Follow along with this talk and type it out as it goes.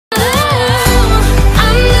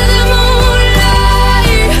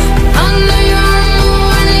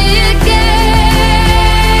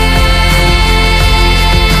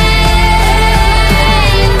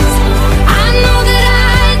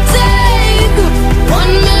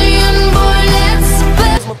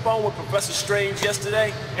Professor Strange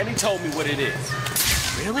yesterday, and he told me what it is.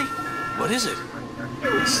 Really? What is it?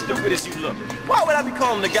 You're as stupid as you look. Why would I be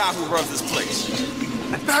calling the guy who runs this place?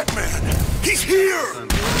 Batman! He's here!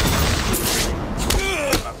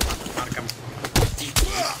 Arkham City.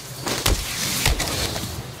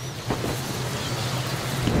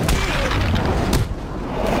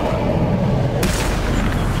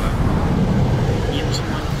 Nie wiem, co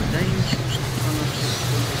ma, wydaje mi się, że to ma takie malutkie.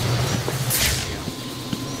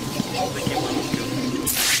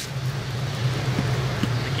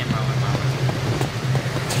 Takie małe.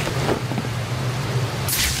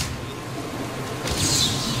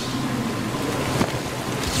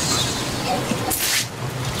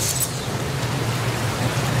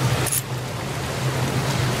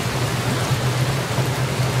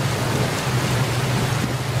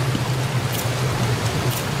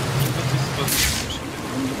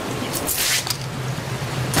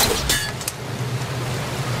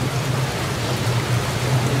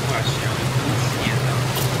 Właśnie, ale to nic nie da.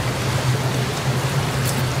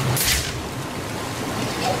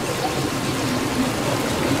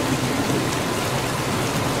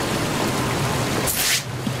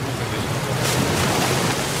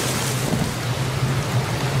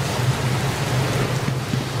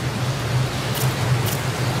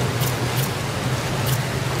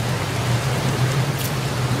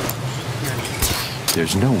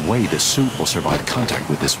 There's no way the suit will survive contact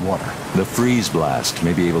with this water. The freeze blast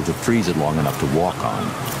may be able to freeze it long enough to walk on.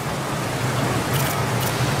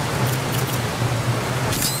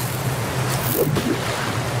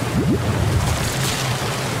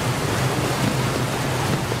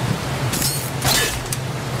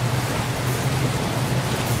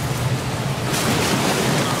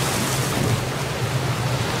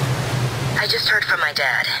 I just heard from my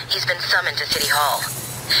dad. He's been summoned to City Hall.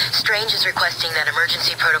 Strange is requesting that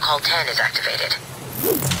Emergency Protocol 10 is activated.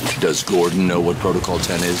 Does Gordon know what Protocol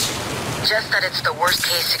 10 is? Just that it's the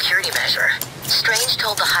worst-case security measure. Strange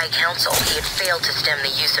told the High Council he had failed to stem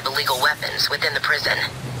the use of illegal weapons within the prison.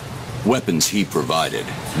 Weapons he provided.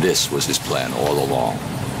 This was his plan all along.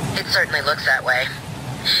 It certainly looks that way.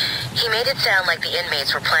 He made it sound like the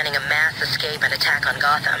inmates were planning a mass escape and attack on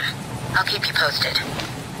Gotham. I'll keep you posted.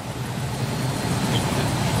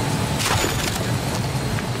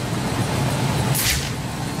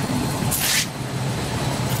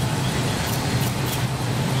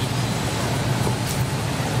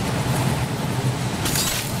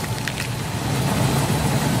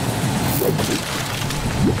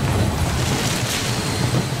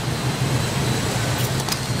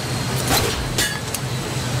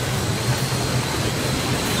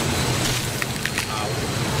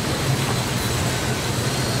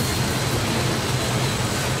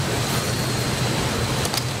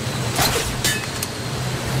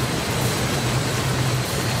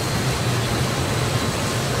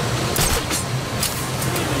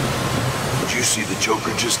 See the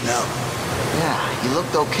Joker just now? Yeah, he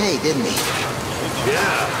looked okay, didn't he? Yeah,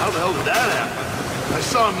 how the hell did that happen? I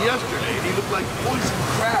saw him yesterday and he looked like poison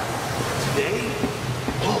crap. Today?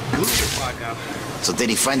 Oh, good. So did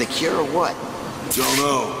he find the cure or what? Don't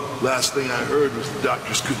know. Last thing I heard was the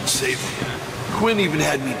doctors couldn't save him. Quinn even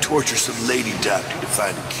had me torture some lady doctor to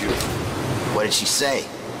find a cure. What did she say?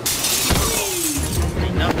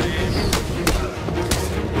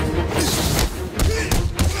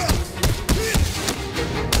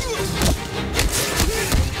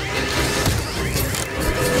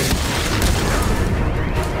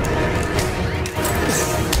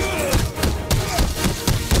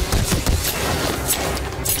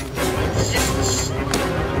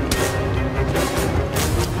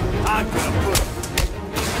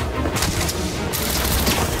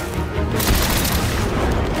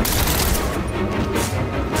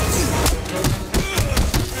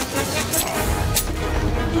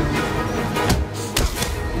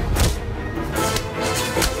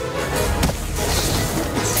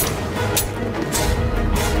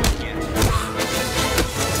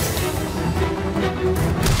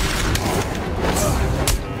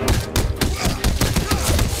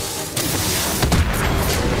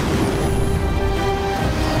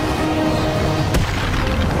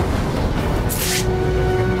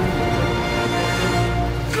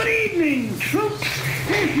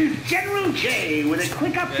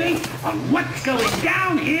 On what's going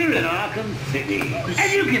down here in Arkham City.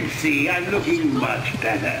 As you can see, I'm looking much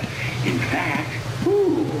better. In fact,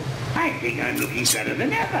 I think I'm looking better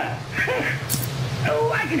than ever.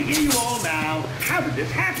 Oh, I can hear you all now. How did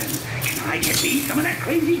this happen? Can I get me some of that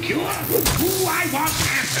crazy cure? I want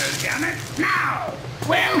answers, damn it, now!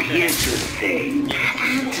 Well, here's the thing.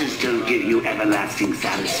 Answers don't give you everlasting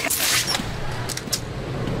satisfaction.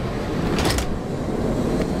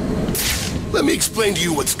 Let me explain to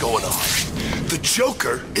you what's going on. The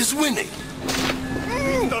Joker is winning.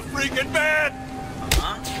 The freaking man!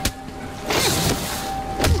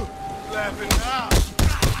 Laughing now.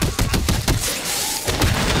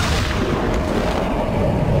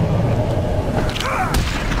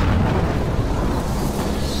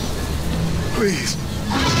 Please,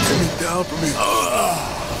 get me down from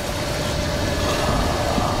here.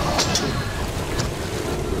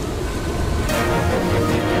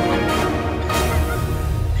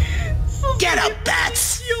 Get up,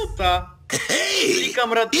 bats! Idiota! Hey! Klikam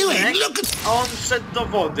You ratunek, ain't looking... a on wszedł do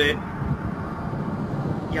wody.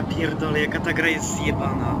 Ja pierdolę, jaka ta gra jest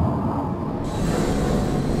zjebana.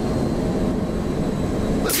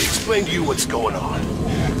 Let me explain to you what's going on.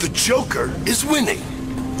 The Joker is winning.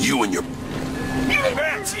 You and your...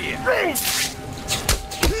 Bats here!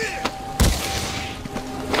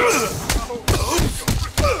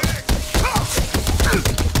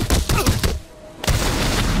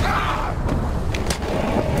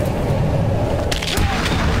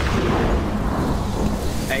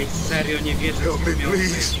 Ej, serio, nie wierzę, co Help me, to miało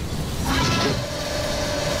please. być.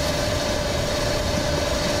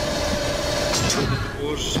 To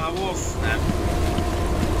było żałosne.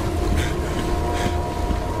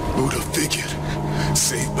 Who'd have figured?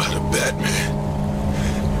 Saved by the Batman.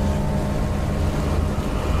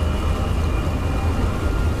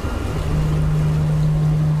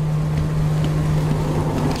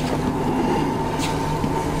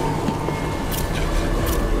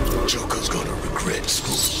 Joker's gonna regret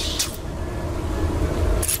school.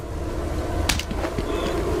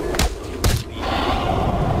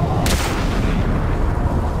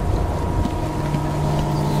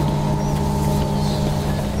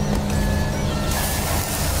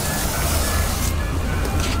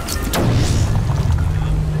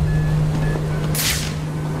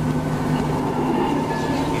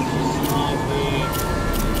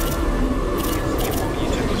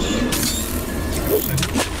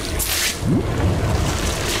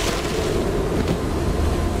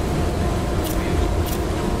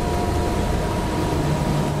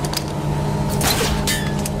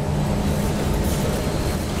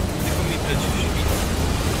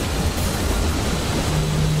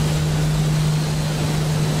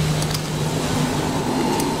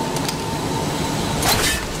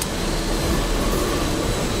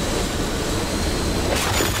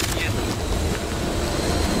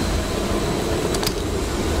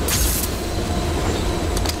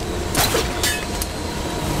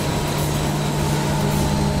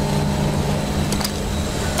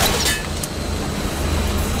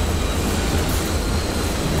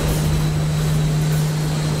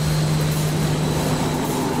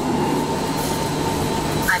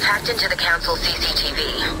 Into the council CCTV.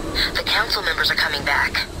 The council members are coming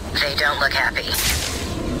back. They don't look happy.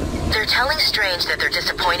 They're telling Strange that they're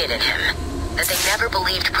disappointed in him, that they never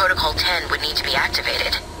believed Protocol 10 would need to be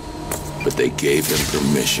activated. But they gave him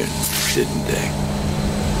permission, didn't they?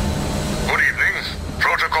 Good evening.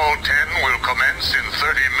 Protocol 10 will commence in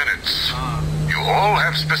 30 minutes. You all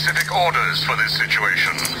have specific orders for this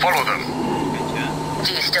situation. Follow them.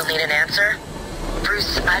 Do you still need an answer?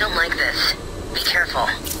 Bruce, I don't like this. Be careful.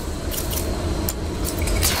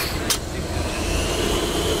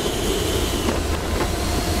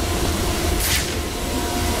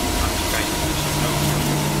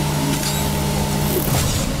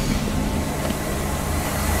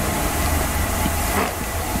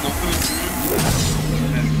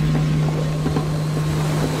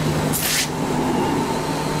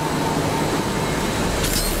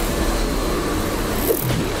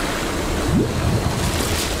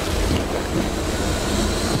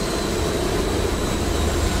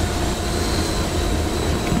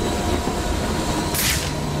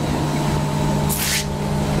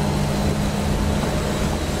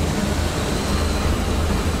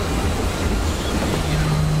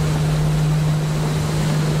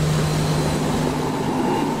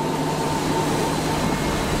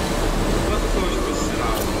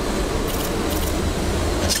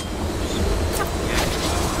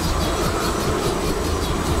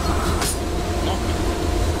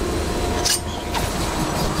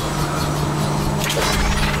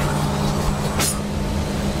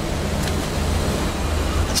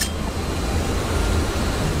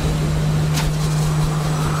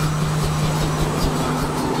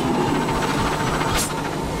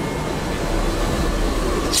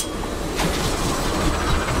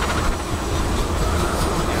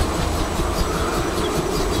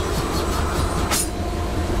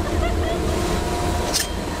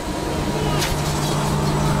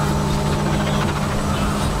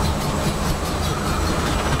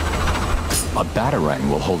 batarang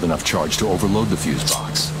will hold enough charge to overload the fuse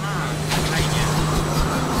box.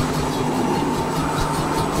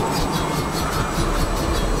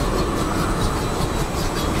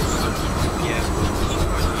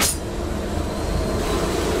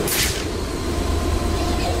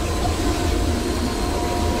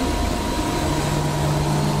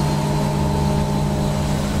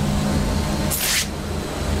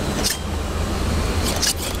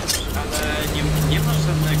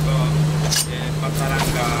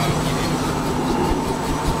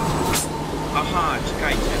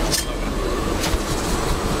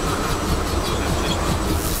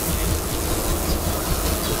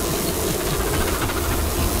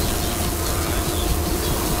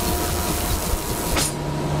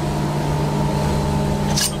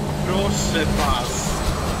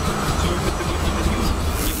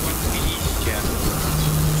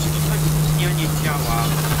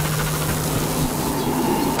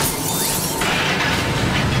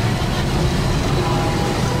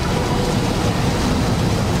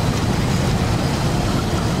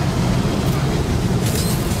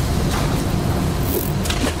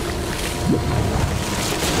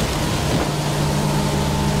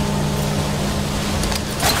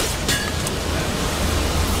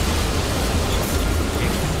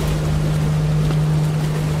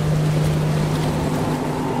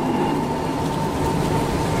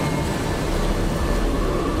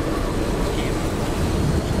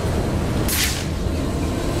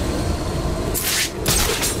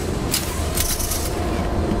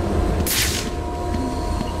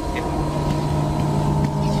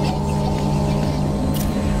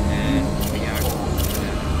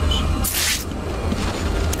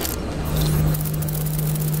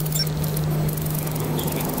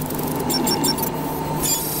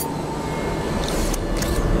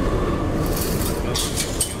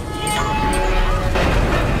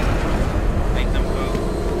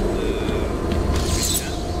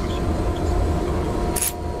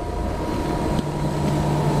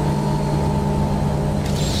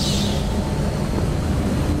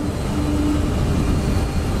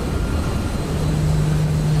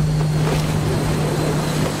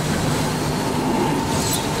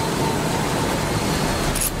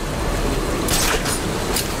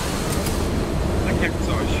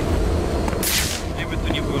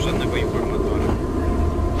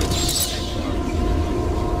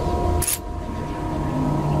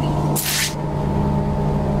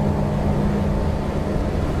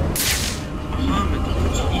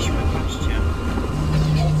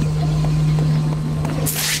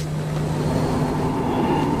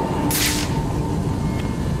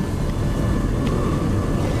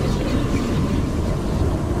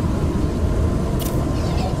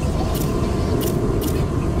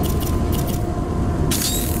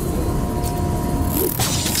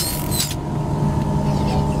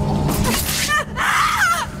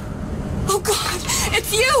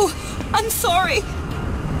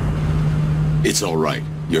 It's all right.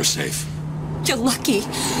 You're safe. You're lucky.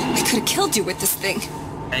 I could have killed you with this thing.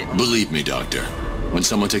 Believe me, Doctor. When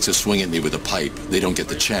someone takes a swing at me with a pipe, they don't get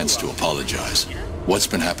the chance to apologize. What's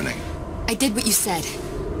been happening? I did what you said.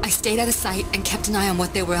 I stayed out of sight and kept an eye on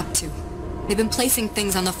what they were up to. They've been placing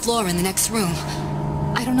things on the floor in the next room.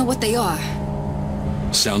 I don't know what they are.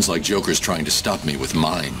 Sounds like Joker's trying to stop me with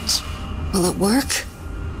mines. Will it work?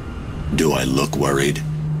 Do I look worried?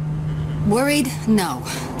 Worried? No.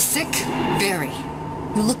 Sick? Very.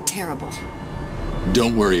 You look terrible.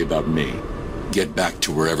 Don't worry about me. Get back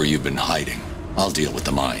to wherever you've been hiding. I'll deal with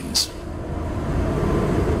the mines.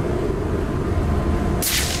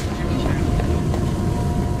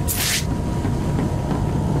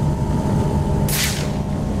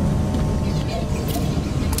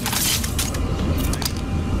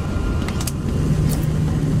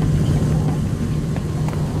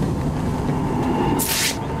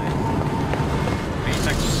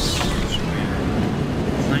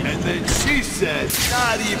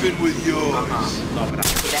 Not even with yours.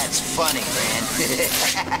 That's funny,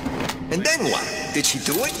 man. And then what? Did she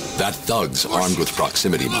do it? That thug's armed with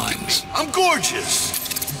proximity mines. I'm gorgeous.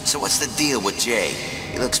 So what's the deal with Jay?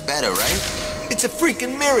 He looks better, right? It's a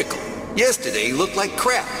freaking miracle. Yesterday he looked like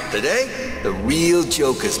crap. Today, the real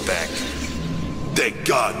Joker's back. Thank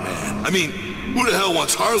God, man. I mean, who the hell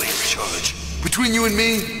wants Harley in charge? Between you and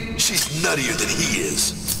me, she's nuttier than he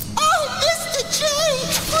is. Oh, Mr. J!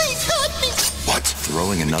 Please help me! What?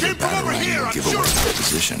 Throwing another batarang will give away their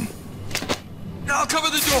position. I'll cover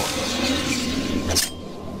the door.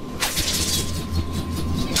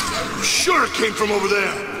 Sure it came from over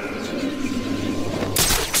there.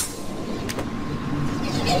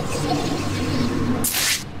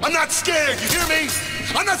 I'm not scared, you hear me?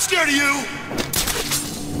 I'm not scared of you.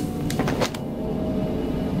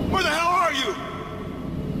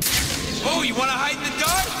 Oh, you wanna hide in the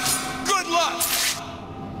dark? Good luck!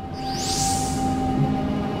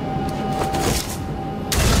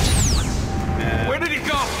 Where did he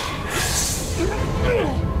go?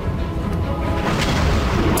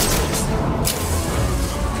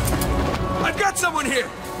 I've got someone here!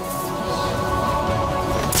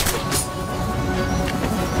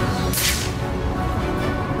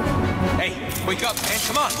 Hey, wake up, man.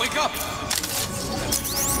 Come on, wake up!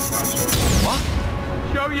 What?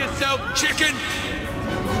 Show yourself, chicken!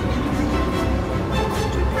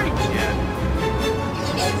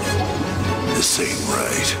 This ain't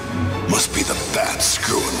right. Must be the bat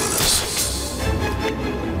screwing with us.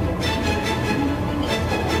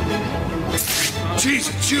 Jeez,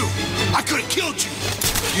 it's you! I could have killed you!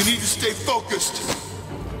 You need to stay focused.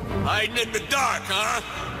 Hiding in the dark, huh?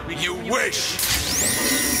 You wish.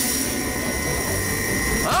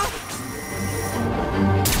 Huh?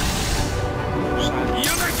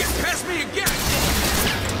 You're not getting past me again!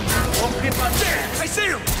 There! I see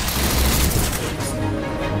him!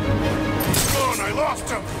 He's gone, I lost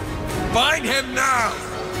him! Find him now!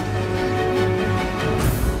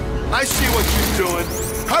 I see what you're doing.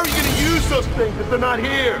 How are you gonna use those things if they're not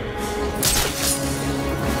here?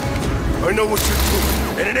 I know what you're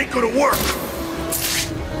doing, and it ain't gonna work!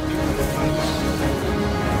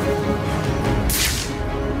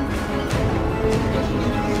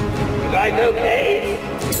 You guys okay?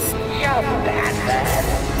 You're Batman.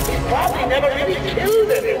 He's probably never really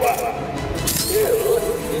killed anyone.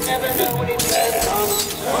 You never know when he turns on.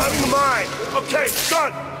 I'm in mine! Okay,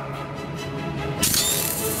 done!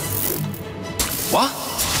 What?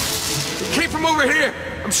 It came from over here!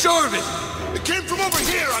 I'm sure of it! It came from over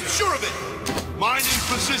here, I'm sure of it! Mine in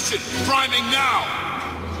position, priming now!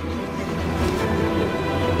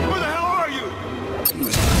 Where the hell are you?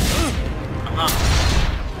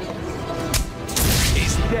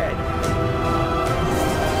 He's dead.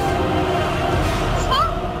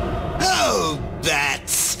 Oh,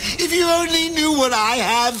 bats! If you only knew what I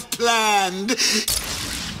have planned!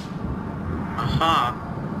 Aha.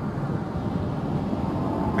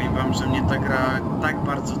 Powiem wam, że mnie ta gra tak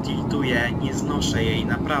bardzo tiltuje, nie znoszę jej,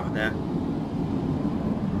 naprawdę.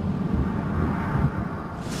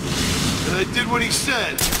 And I did what he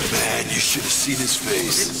said. Man, you should have seen his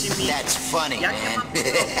face. That's funny, man.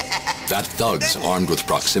 That thug's armed with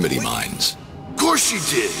proximity mines. Of course you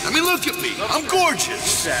did. I mean, look at me. I'm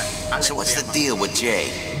gorgeous. So what's the deal with Jay?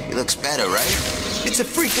 He looks better, right? It's a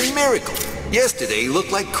freaking miracle. Yesterday he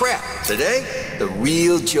looked like crap. Today, the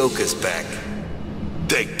real Joker's back.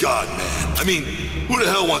 Thank God, man. I mean, who the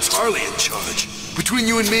hell wants Harley in charge? Between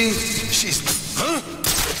you and me, she's... Huh?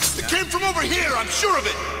 It came from over here, I'm sure of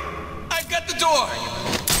it! I've got the door!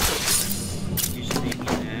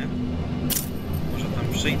 Może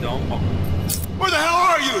tam przyjdą. O, Where the hell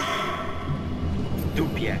are you? w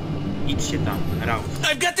dupie. Idźcie tam, raus.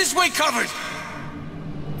 I've got this way covered!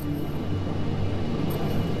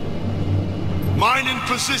 Mine in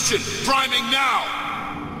position, priming now!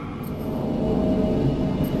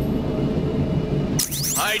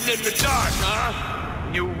 Hiding in the dark, huh?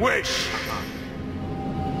 You wish.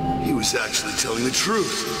 He was actually telling the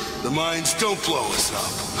truth. The mines don't blow us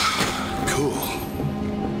up. Cool.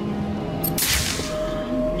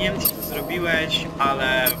 Nie wiem, co ty zrobiłeś,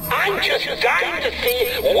 ale... I'm just dying to see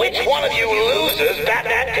which one of you losers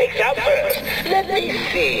Batman takes out first. Let me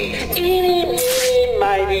see. Eeny, meeny,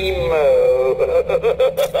 miny, mo.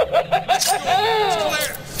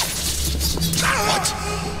 What?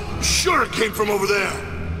 Sure it came from over there.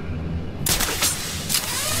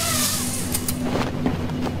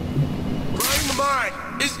 Prying the mine.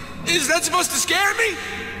 Is that supposed to scare me?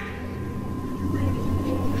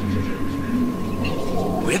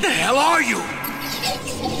 Where the hell are you?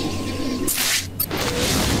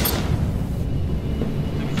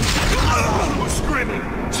 Who's screaming?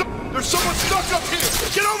 There's someone stuck up here!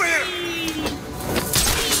 Get over here!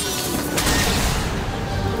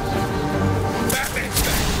 Batman's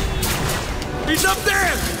back! He's up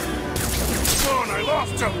there! Come on, I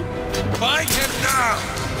lost him! Find him now!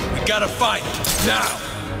 We gotta find him, now!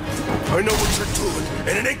 I know what you're doing,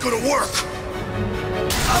 and it ain't gonna work!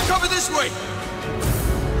 I'll cover this way!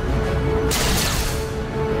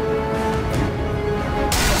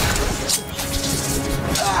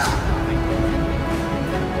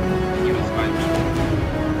 Nie rozwali.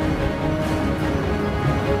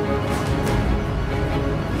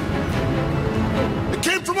 It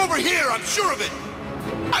came from over here, I'm sure of it!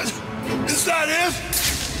 Is that it?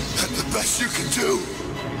 That's the best you can do?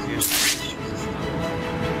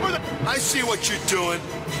 I see what you're doing.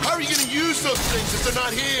 How are you gonna use those things if they're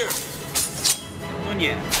not here? No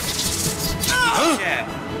nie. Huh? Nie.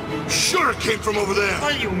 Sure it came from over there.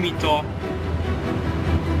 Palił mi to.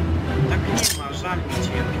 Tak nie ma, żal mi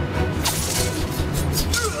cię.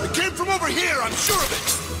 It came from over here, I'm sure of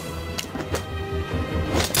it.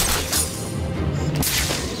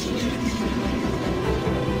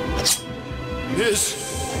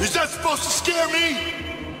 Is that supposed to scare me?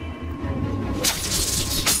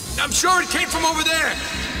 I'm sure it came from over there.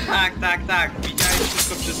 Tak, tak, tak. Widziałeś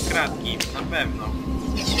wszystko przez kratki, na pewno.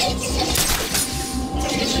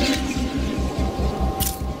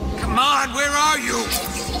 Come on, where are you?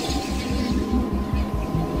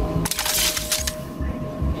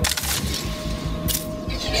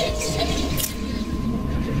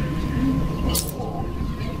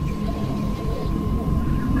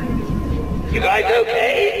 You guys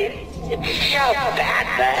okay? It's just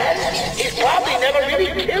Batman. He's probably never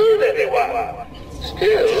really killed anyone.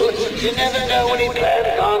 Still, you never know when he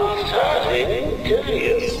plans on starting, do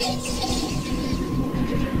you?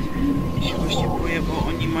 Ja się właśnie boję, bo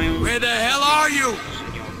oni mają... Where the hell are you?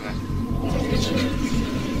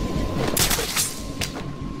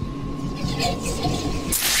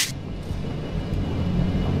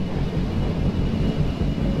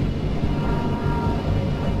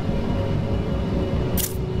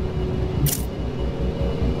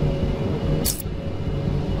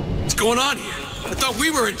 What's going on here? I thought we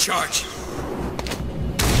were in charge.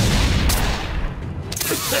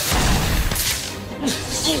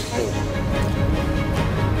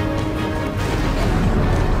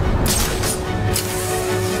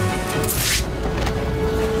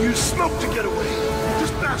 Use smoke to get away.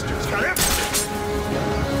 This bastard's got everything.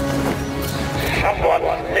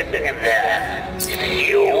 Someone's living in there. It's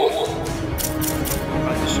you.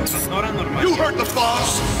 You heard the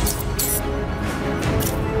boss.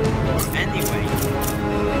 Anyway.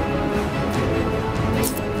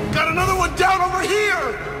 Got another one down over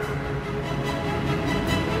here!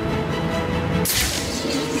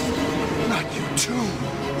 Not you too.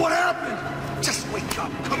 What happened? Just wake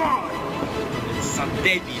up, come on! It's a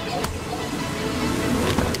debil.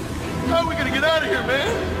 How are we gonna get out of here, man?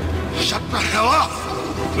 Shut the hell up!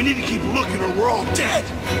 We need to keep looking or we're all dead!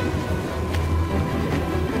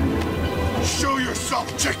 Show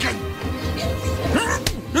yourself, chicken!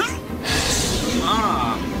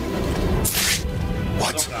 A.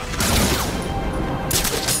 What? Dobra.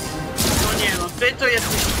 No nie, no ty to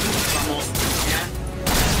jesteś samotny, nie?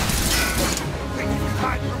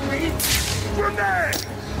 Hide from me? We're dead!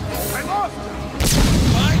 I lost him!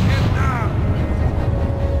 Find him now!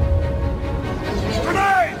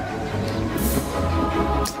 Grenade!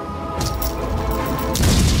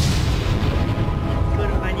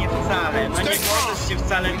 Kurwa, nie wcale. No nie możesz się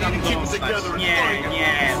wcale tam dostać. Nie,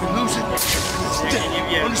 nie. Ja nie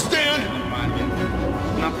wiem. Normalnie.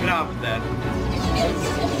 Naprawdę.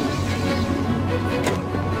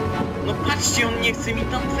 No patrzcie, on nie chce mi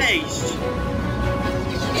tam wejść.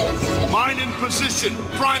 Mine in position.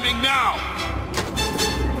 Priming now.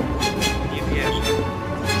 Nie wierzę.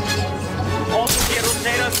 O, dopiero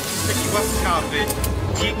teraz jest taki łaskawy.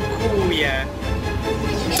 Dziękuję.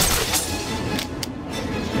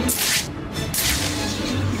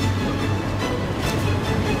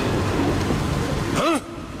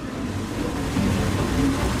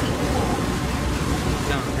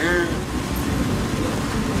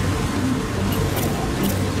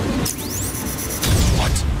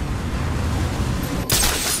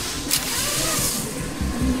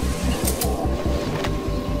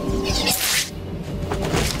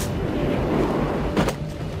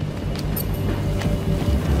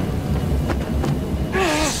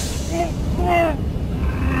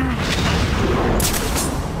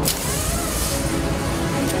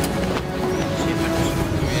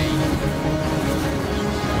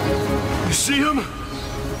 See him?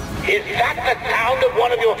 Is that the sound of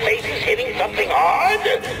one of your faces hitting something hard?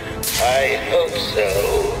 I hope so.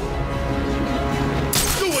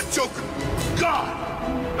 Do it, Joker! God!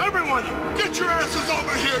 Everyone, get your asses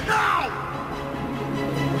over here now!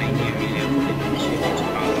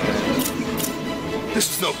 This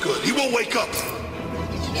is no good. He won't wake up.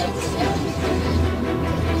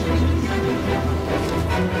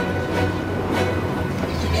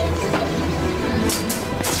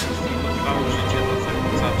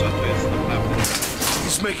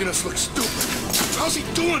 He's making us look stupid. How's he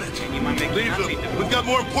doing it? Leave him. We've got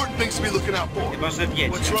more important things to be looking out for.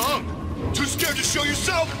 What's wrong? Too scared to show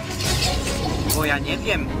yourself? Bo ja nie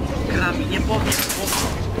wiem. Gra mi nie powie.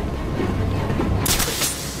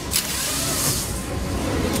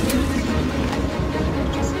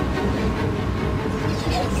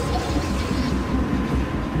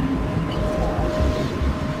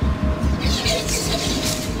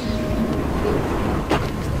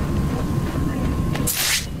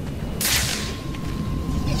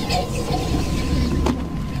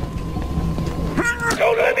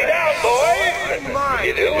 boys!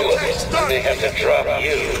 You do? I may have to drop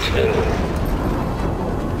you, too.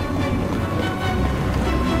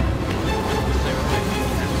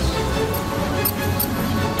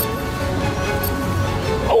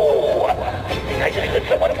 Oh, I think I just heard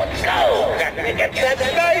someone go. Get that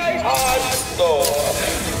nice hard door.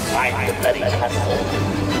 Find the bloody hustle.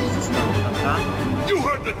 You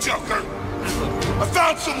heard the Joker! I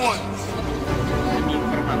found someone!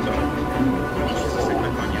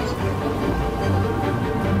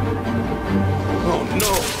 Oh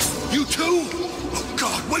no! You too? Oh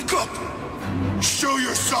God, wake up! Show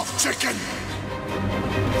yourself, chicken!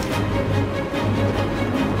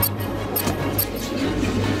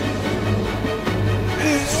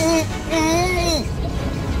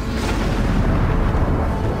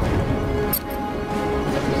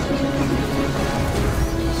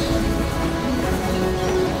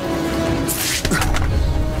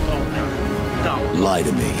 Lie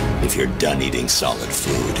to me if you're done eating solid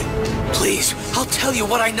food. Please, I'll tell you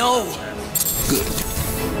what I know. Good.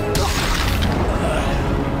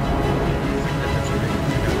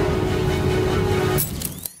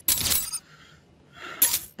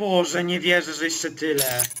 Boże, nie wierzę, że jeszcze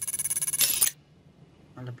tyle.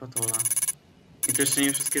 Ale patola. I to jeszcze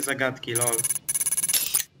nie wszystkie zagadki, lol.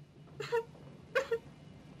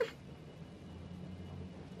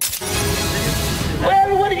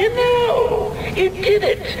 Well, what do you know? You did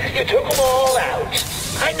it. You took them all out.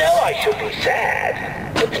 I know I should be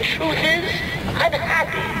sad, but the truth is, I'm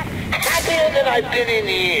happy. Happier than I've been in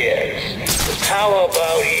years. How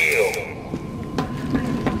about you?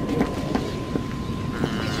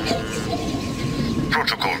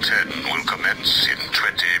 Protocol 10 will commence in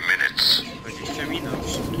 20 minutes. 20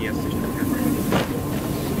 minut, szybki jesteś trochę.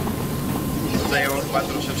 Zajęło chyba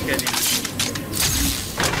troszeczkę więcej.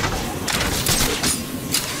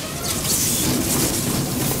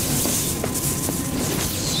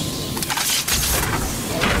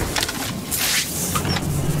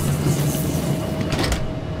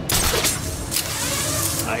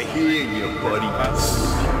 I hear you, buddy.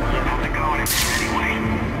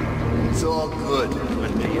 It's all good.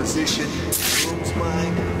 Position, room's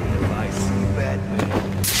mine. If I see Batman.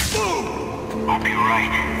 Boom! Hope you're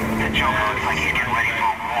right. The Joker looks like he's getting ready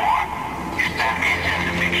for war. If Batman's in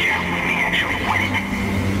the picture, we may actually win it.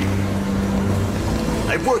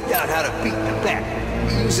 I've worked out how to beat the Bat.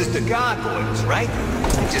 He uses the gargoyles, right?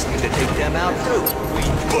 I just need to take them out too.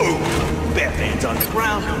 Boom! Batman's on the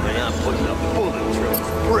ground, and I'm putting a bullet through his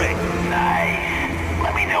brain. Nice.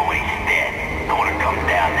 Let me know when he's dead. I want to come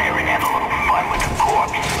down there and have a little fun with the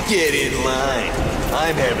corpse. Get in line.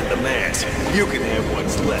 I'm having the mask. You can have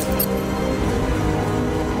what's left.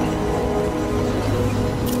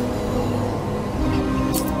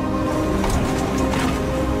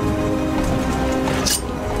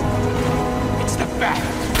 It's the Bat.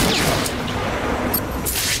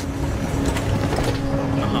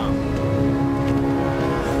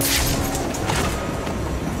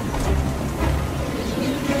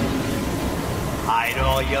 Hide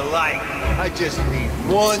all you like. I just need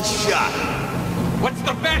one shot. What's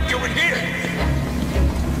the Bat doing here?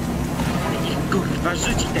 Kurwa,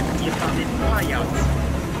 rzuci ten jebany pajac.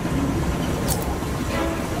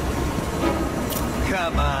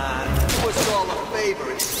 Come on. Do us all a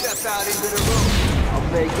favor and step out into the room. I'll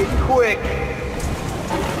make it quick.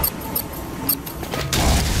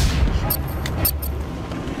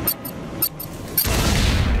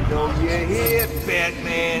 I know you're here,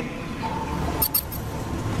 Batman.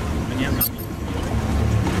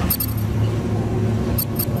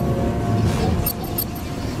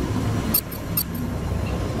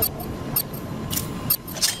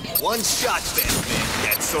 One shot, Batman,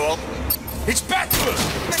 that's all. It's Batman!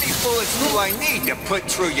 How many bullets do I need to put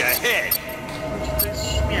through your head? To jest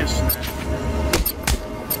śmieszne.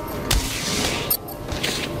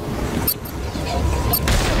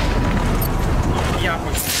 No,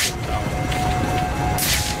 jakoś się udało.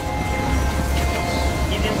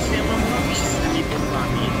 Nie wiem, co ja mam robić z tymi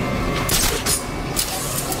bombami.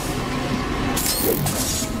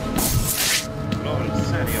 Lol,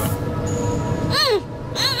 serio.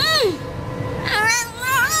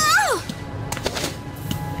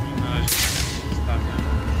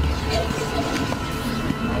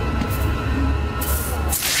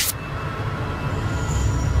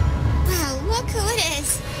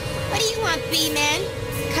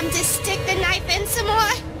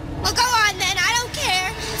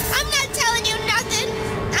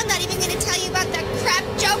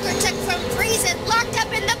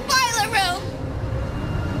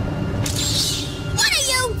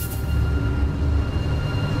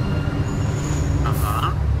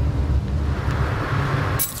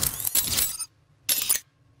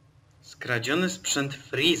 Kradziony sprzęt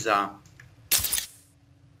Freeza.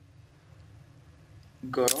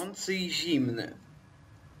 Gorący i zimny.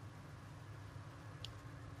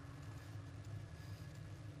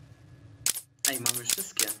 Ej, mamy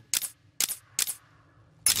wszystkie.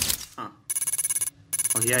 A.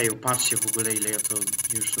 Ojeju, patrzcie w ogóle ile ja to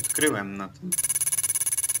już odkryłem na tym.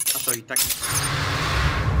 A to i tak...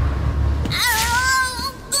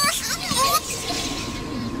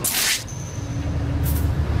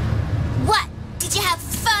 What? Did you have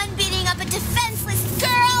fun beating up a defenseless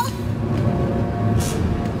girl?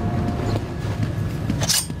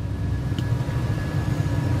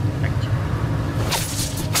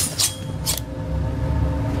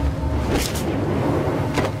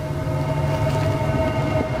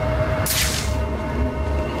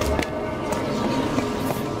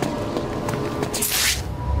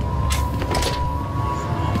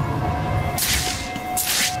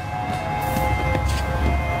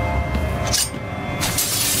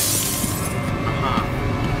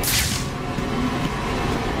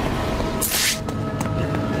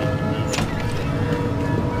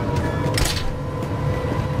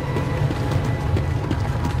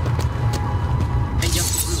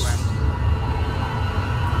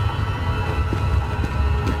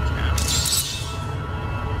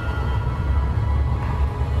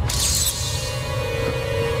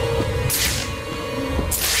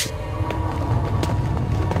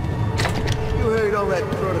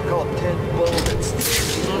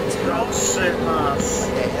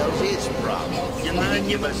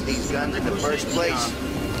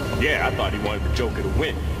 Yeah, I thought he wanted the Joker to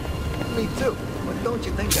win. Me too, but don't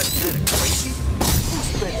you think that's kind of crazy?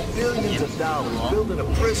 Who spends billions of dollars building a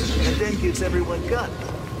prison and then gives everyone guns?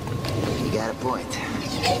 You got a point.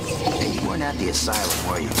 Hey, you weren't at the asylum,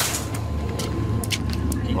 were you?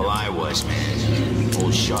 Well, I was, man.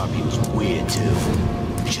 Old Sharp, he was weird too.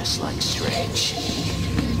 Just like Strange.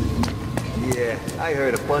 Yeah, I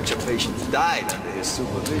heard a bunch of patients died under his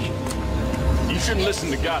supervision. You shouldn't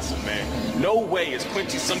listen to gossip, man. No way is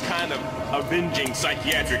Quincy some kind of avenging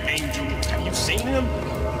psychiatric angel. Have you seen him?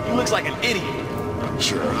 He looks like an idiot.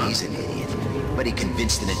 Sure, he's an idiot. But he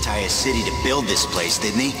convinced an entire city to build this place,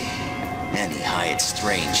 didn't he? And he hired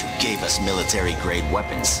Strange, who gave us military-grade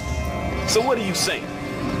weapons. So what are you saying?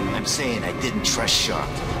 I'm saying I didn't trust Sharp.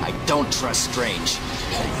 I don't trust Strange.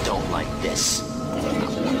 I don't like this.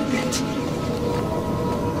 Not one bit.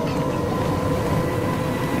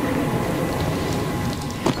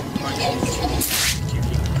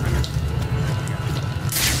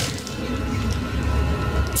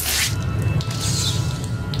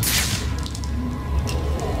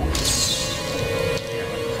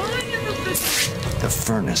 The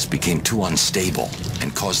furnace became too unstable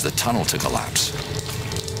and caused the tunnel to collapse.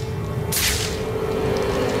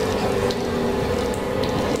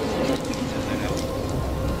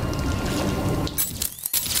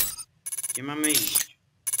 Gdzie mamy iść?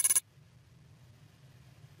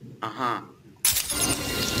 Aha.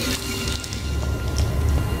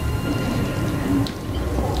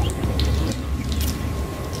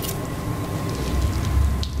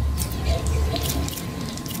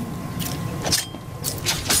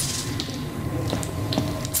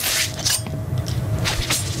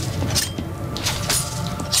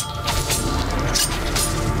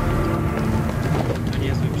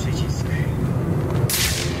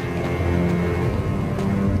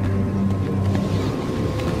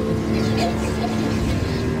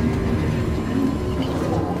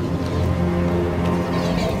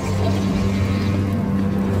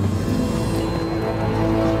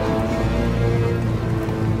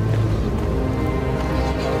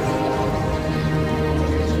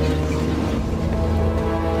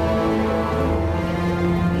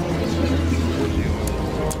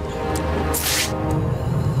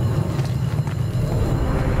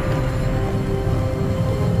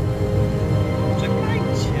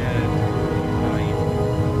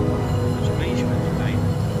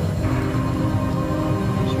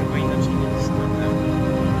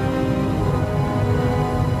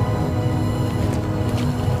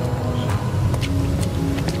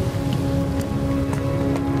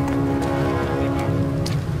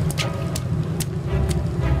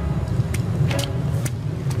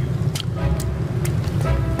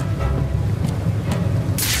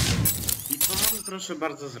 Proszę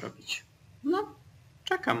bardzo zrobić. No,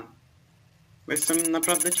 czekam. Bo jestem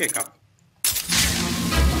naprawdę ciekaw.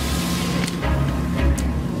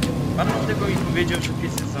 Pan tego i powiedział, że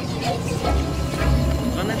pies jest zasług.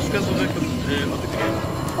 Żadnych wskazówek odkrył.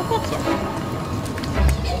 A po co?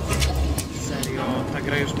 Serio, ta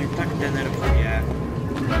gra już mnie tak denerwuje.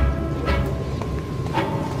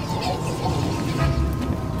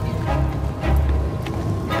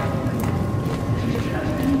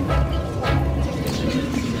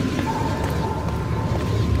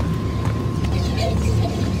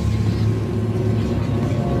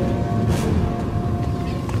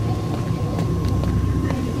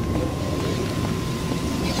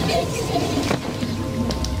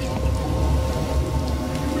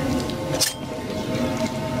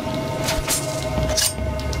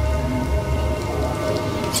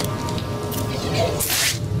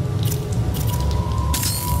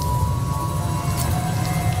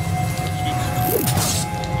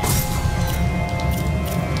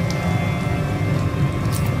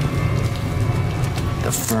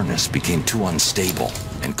 The furnace became too unstable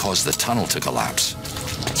and caused the tunnel to collapse.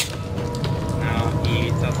 No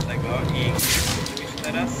i co z tego? I co zrobisz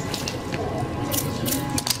teraz?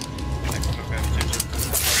 Tak trochę wciąż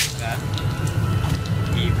chcę.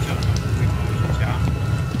 I wciąż mam życia.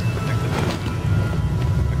 Tak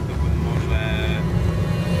to bym może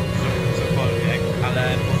zrobił cokolwiek,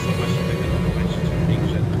 ale po co właśnie wygenerować życie w tej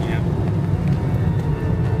grze, to nie?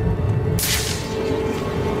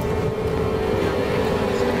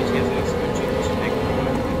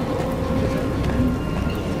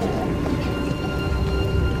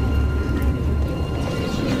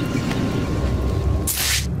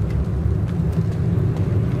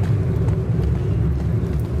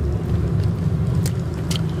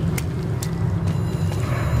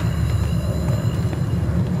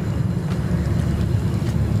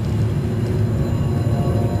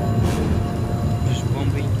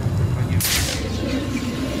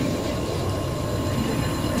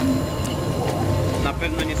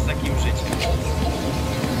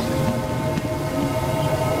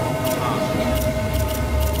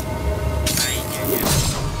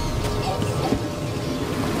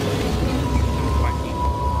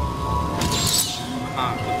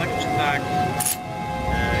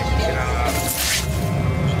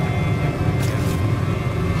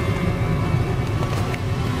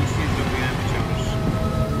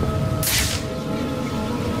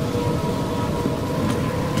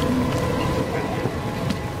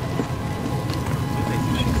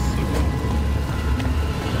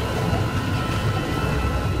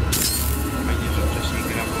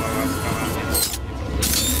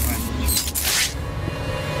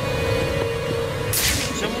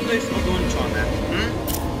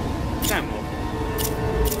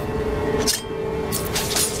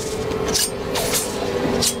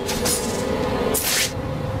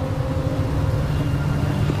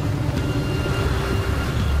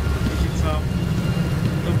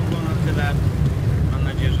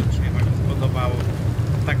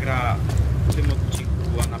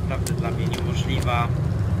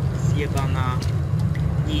 Zjebana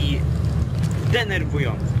i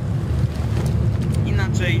denerwująca.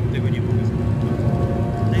 Inaczej tego nie mogę skomentować.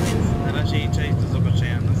 No więc na razie i cześć, do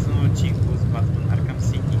zobaczenia na następnym odcinku z Batman Arkham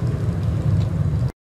City.